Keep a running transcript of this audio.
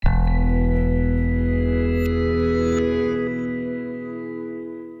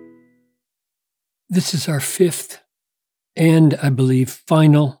This is our fifth and, I believe,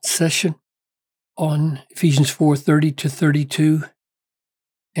 final session on Ephesians 4:30 to 32.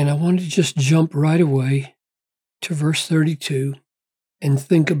 And I want to just jump right away to verse 32 and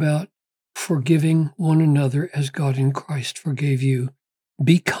think about forgiving one another as God in Christ forgave you.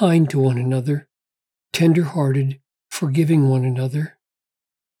 Be kind to one another, tender-hearted, forgiving one another,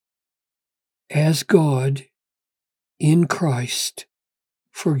 as God in Christ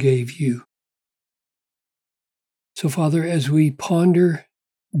forgave you. So, Father, as we ponder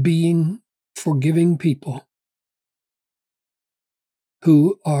being forgiving people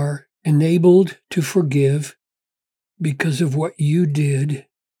who are enabled to forgive because of what you did,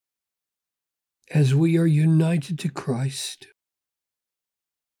 as we are united to Christ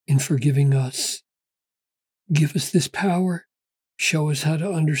in forgiving us, give us this power, show us how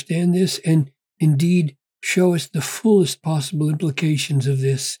to understand this, and indeed show us the fullest possible implications of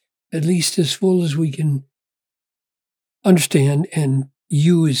this, at least as full as we can understand and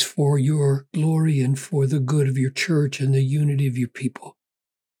use for your glory and for the good of your church and the unity of your people.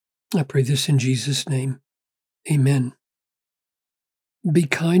 I pray this in Jesus' name. Amen. Be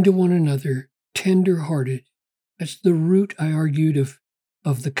kind to one another, tender-hearted. That's the root, I argued,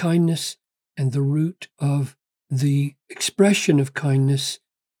 of the kindness and the root of the expression of kindness,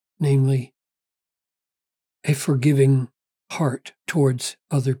 namely a forgiving heart towards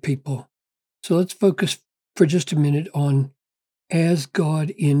other people. So let's focus for just a minute on as God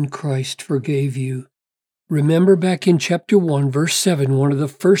in Christ forgave you. Remember back in chapter 1, verse 7, one of the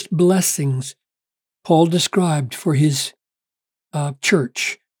first blessings Paul described for his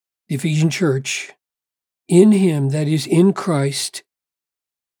church, the Ephesian church. In him, that is in Christ,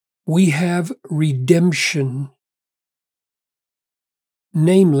 we have redemption,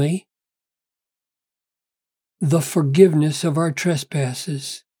 namely the forgiveness of our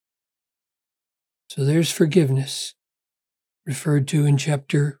trespasses. So there's forgiveness, referred to in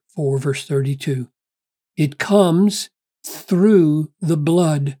chapter 4, verse 32. It comes through the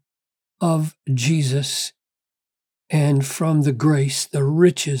blood of Jesus and from the grace, the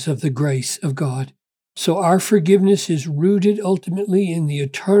riches of the grace of God. So our forgiveness is rooted ultimately in the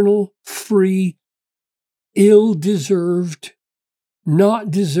eternal, free, ill-deserved,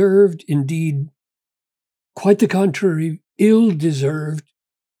 not deserved, indeed, quite the contrary, ill-deserved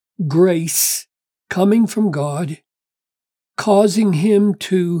grace coming from God, causing him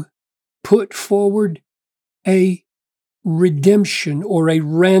to put forward a redemption or a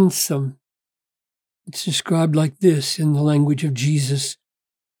ransom. It's described like this in the language of Jesus.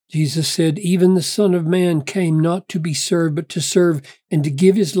 Jesus said, "Even the Son of Man came not to be served, but to serve and to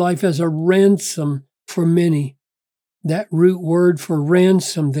give his life as a ransom for many." That root word for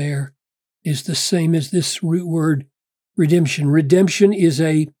ransom there is the same as this root word redemption. Redemption is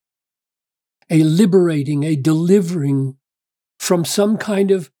a liberating, a delivering from some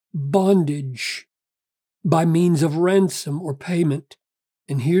kind of bondage by means of ransom or payment.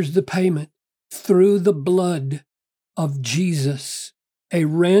 And here's the payment. Through the blood of Jesus, a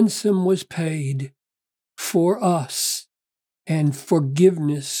ransom was paid for us, and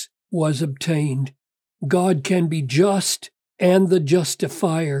forgiveness was obtained. God can be just and the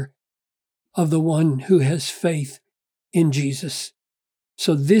justifier of the one who has faith in Jesus.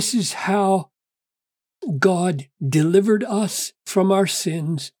 So this is how God delivered us from our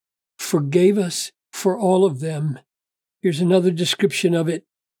sins, forgave us for all of them. Here's another description of it.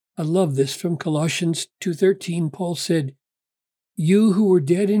 I love this from Colossians 2:13. Paul said, "You who were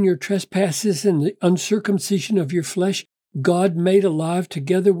dead in your trespasses and the uncircumcision of your flesh, God made alive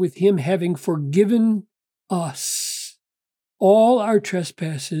together with him, having forgiven us all our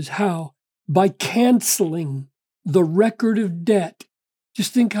trespasses." How? By canceling the record of debt.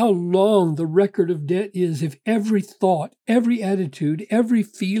 Just think how long the record of debt is if every thought, every attitude, every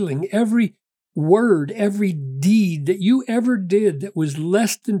feeling, every word, every deed that you ever did that was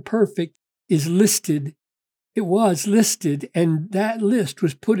less than perfect is listed. It was listed, and that list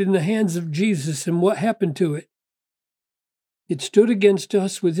was put in the hands of Jesus, and what happened to it? It stood against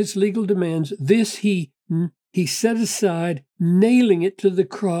us with its legal demands. This he set aside, nailing it to the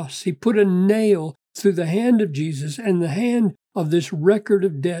cross. He put a nail through the hand of Jesus and the hand of this record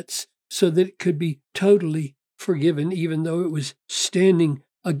of debts so that it could be totally forgiven, even though it was standing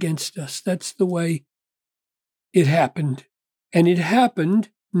against us. That's the way it happened. And it happened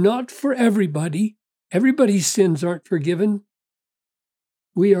not for everybody. Everybody's sins aren't forgiven.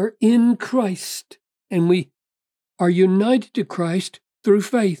 We are in Christ, and we are united to Christ through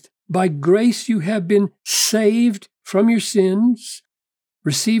faith. By grace you have been saved from your sins,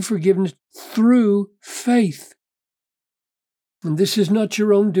 receive forgiveness through faith. And this is not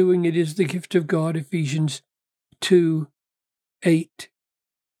your own doing, it is the gift of God, Ephesians 2:8.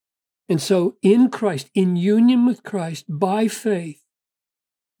 And so in Christ, in union with Christ, by faith,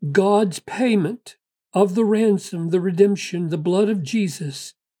 God's payment of the ransom, the redemption, the blood of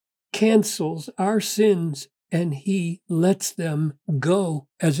Jesus, cancels our sins, and he lets them go,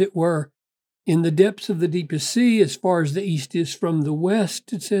 as it were, in the depths of the deepest sea, as far as the east is from the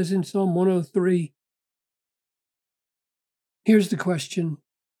west, it says in Psalm 103. Here's the question.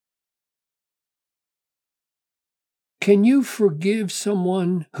 Can you forgive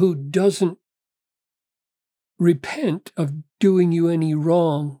someone who doesn't repent of doing you any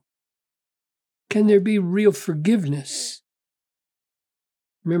wrong? Can there be real forgiveness?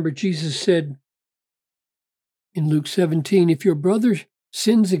 Remember, Jesus said in Luke 17, if your brother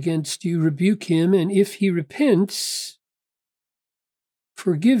sins against you, rebuke him, and if he repents,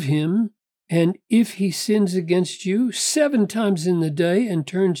 forgive him. And if he sins against you 7 times in the day and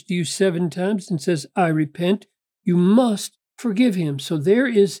turns to you 7 times and says, I repent, you must forgive him. So there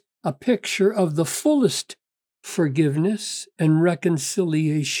is a picture of the fullest forgiveness and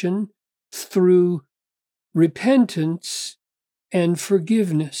reconciliation through repentance and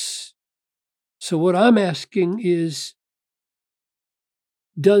forgiveness. So what I'm asking is,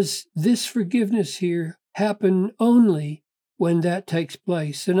 does this forgiveness here happen only when that takes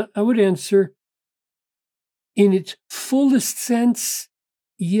place? And I would answer, in its fullest sense,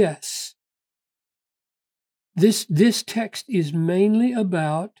 yes. This text is mainly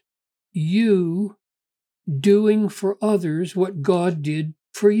about you doing for others what God did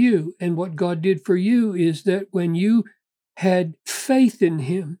for you. And what God did for you is that when you had faith in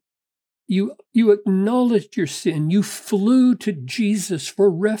him, you acknowledged your sin, you flew to Jesus for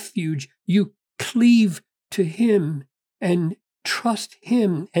refuge, you cleave to him and trust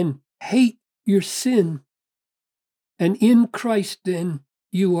him and hate your sin. And in Christ, then,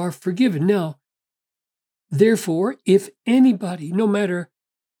 you are forgiven. Now, therefore, if anybody, no matter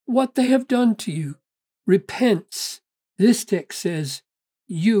what they have done to you, repents, this text says,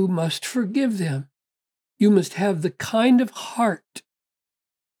 you must forgive them. You must have the kind of heart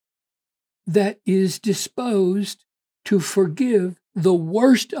that is disposed to forgive the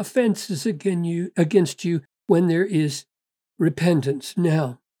worst offenses against you when there is repentance.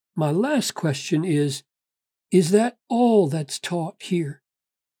 Now, my last question is that all that's taught here?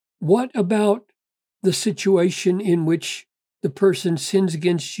 What about the situation in which the person sins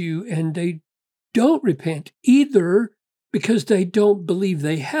against you and they don't repent, either because they don't believe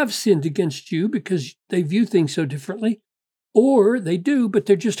they have sinned against you because they view things so differently, or they do, but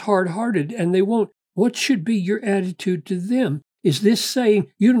they're just hard-hearted and they won't? What should be your attitude to them? Is this saying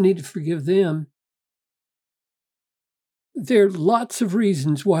you don't need to forgive them? There are lots of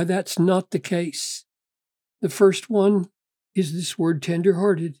reasons why that's not the case. The first one is this word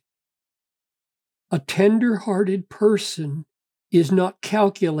tender-hearted. A tender-hearted person is not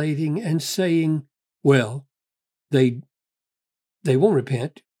calculating and saying, well, they won't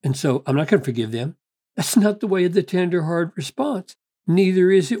repent, and so I'm not going to forgive them. That's not the way of the tender heart response.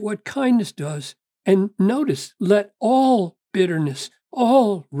 Neither is it what kindness does. And notice, let all bitterness,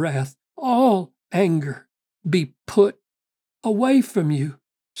 all wrath, all anger be put away from you.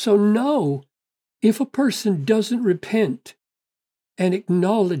 So no, if a person doesn't repent and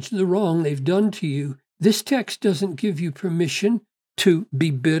acknowledge the wrong they've done to you, this text doesn't give you permission to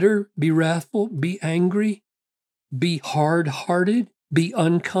be bitter, be wrathful, be angry, be hard-hearted, be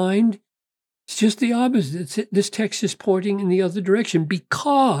unkind. It's just the opposite. This text is pointing in the other direction,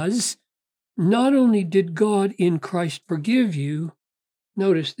 because not only did God in Christ forgive you,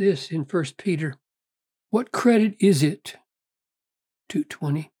 notice this in 1 Peter. What credit is it,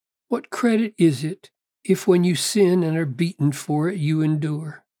 2:20, what credit is it if when you sin and are beaten for it, you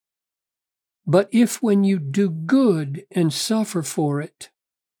endure? But if when you do good and suffer for it,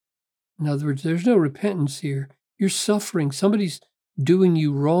 in other words, there's no repentance here, you're suffering, somebody's doing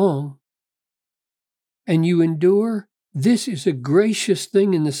you wrong, and you endure, this is a gracious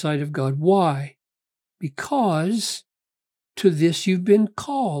thing in the sight of God. Why? Because to this you've been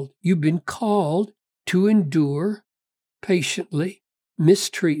called. You've been called to endure patiently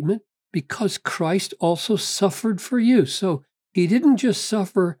mistreatment because Christ also suffered for you. So he didn't just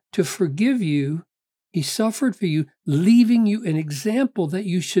suffer to forgive you, he suffered for you, leaving you an example that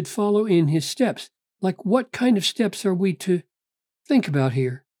you should follow in his steps. Like, what kind of steps are we to think about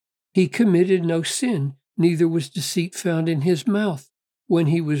here? He committed no sin, neither was deceit found in his mouth. When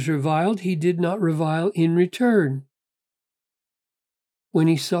he was reviled, he did not revile in return. When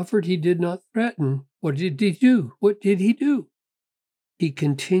he suffered, he did not threaten. What did he do? What did he do? He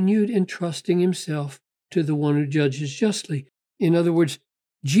continued entrusting himself to the one who judges justly. In other words,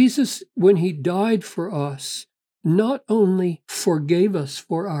 Jesus, when he died for us, not only forgave us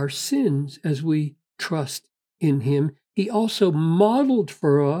for our sins as we trust in him, he also modeled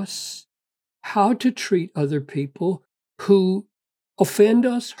for us how to treat other people who offend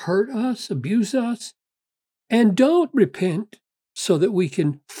us, hurt us, abuse us, and don't repent so that we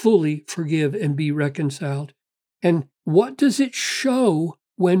can fully forgive and be reconciled. And what does it show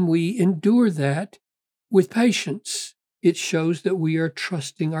when we endure that with patience? It shows that we are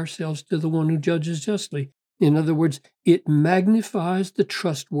trusting ourselves to the one who judges justly. In other words, it magnifies the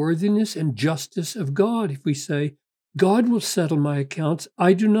trustworthiness and justice of God. If we say, God will settle my accounts,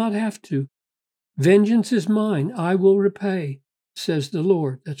 I do not have to. Vengeance is mine, I will repay, says the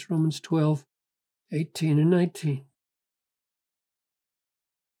Lord. That's Romans 12, 18 and 19.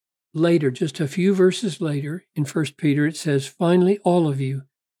 Later, just a few verses later, in 1 Peter, it says, finally, all of you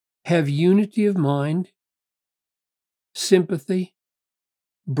have unity of mind, sympathy,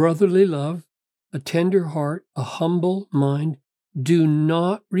 brotherly love, a tender heart, a humble mind. Do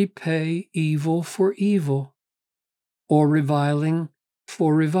not repay evil for evil or reviling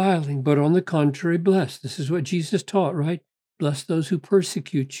for reviling, but on the contrary, bless. This is what Jesus taught, right? Bless those who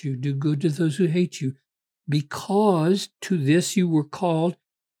persecute you. Do good to those who hate you, because to this you were called,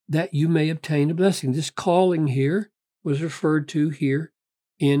 that you may obtain a blessing. This calling here was referred to here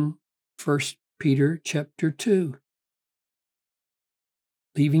in 1 Peter chapter 2,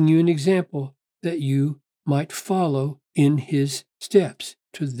 leaving you an example that you might follow in his steps.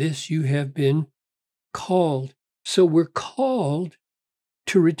 To this you have been called. So we're called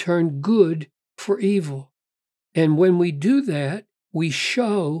to return good for evil. And when we do that, we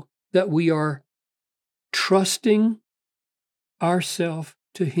show that we are trusting ourselves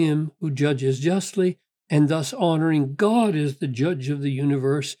to him who judges justly, and thus honoring God as the judge of the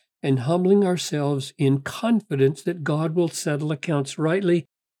universe, and humbling ourselves in confidence that God will settle accounts rightly.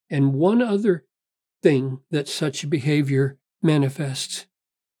 And one other thing that such behavior manifests.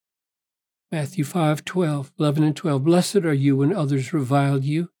 Matthew 5:12, 11 and 12. Blessed are you when others revile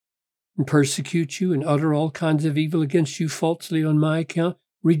you and persecute you and utter all kinds of evil against you falsely on my account.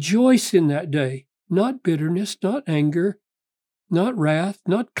 Rejoice in that day, not bitterness, not anger, not wrath,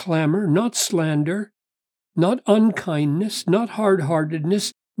 not clamor, not slander, not unkindness, not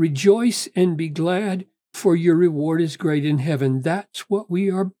hard-heartedness. Rejoice and be glad, for your reward is great in heaven. That's what we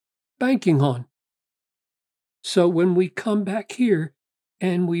are banking on. So when we come back here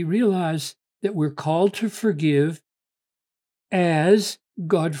and we realize that we're called to forgive as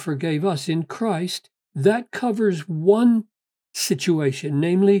God forgave us in Christ, that covers one situation,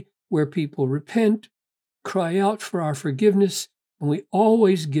 namely where people repent, cry out for our forgiveness, and we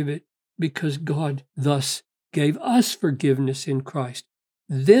always give it because God thus gave us forgiveness in Christ.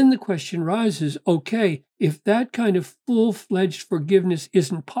 Then the question rises, okay, if that kind of full-fledged forgiveness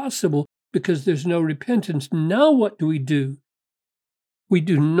isn't possible because there's no repentance, now what do? We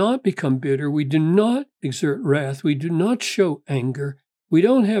do not become bitter. We do not exert wrath. We do not show anger. We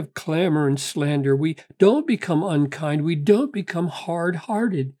don't have clamor and slander. We don't become unkind. We don't become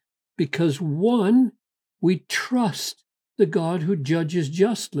hard-hearted because, one, we trust the God who judges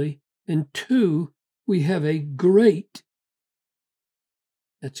justly, and two, we have a great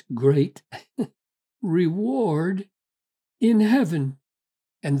reward in heaven.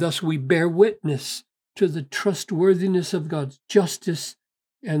 And thus we bear witness to the trustworthiness of God's justice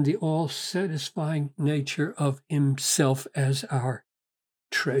and the all-satisfying nature of himself as our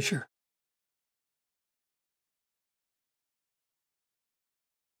treasure.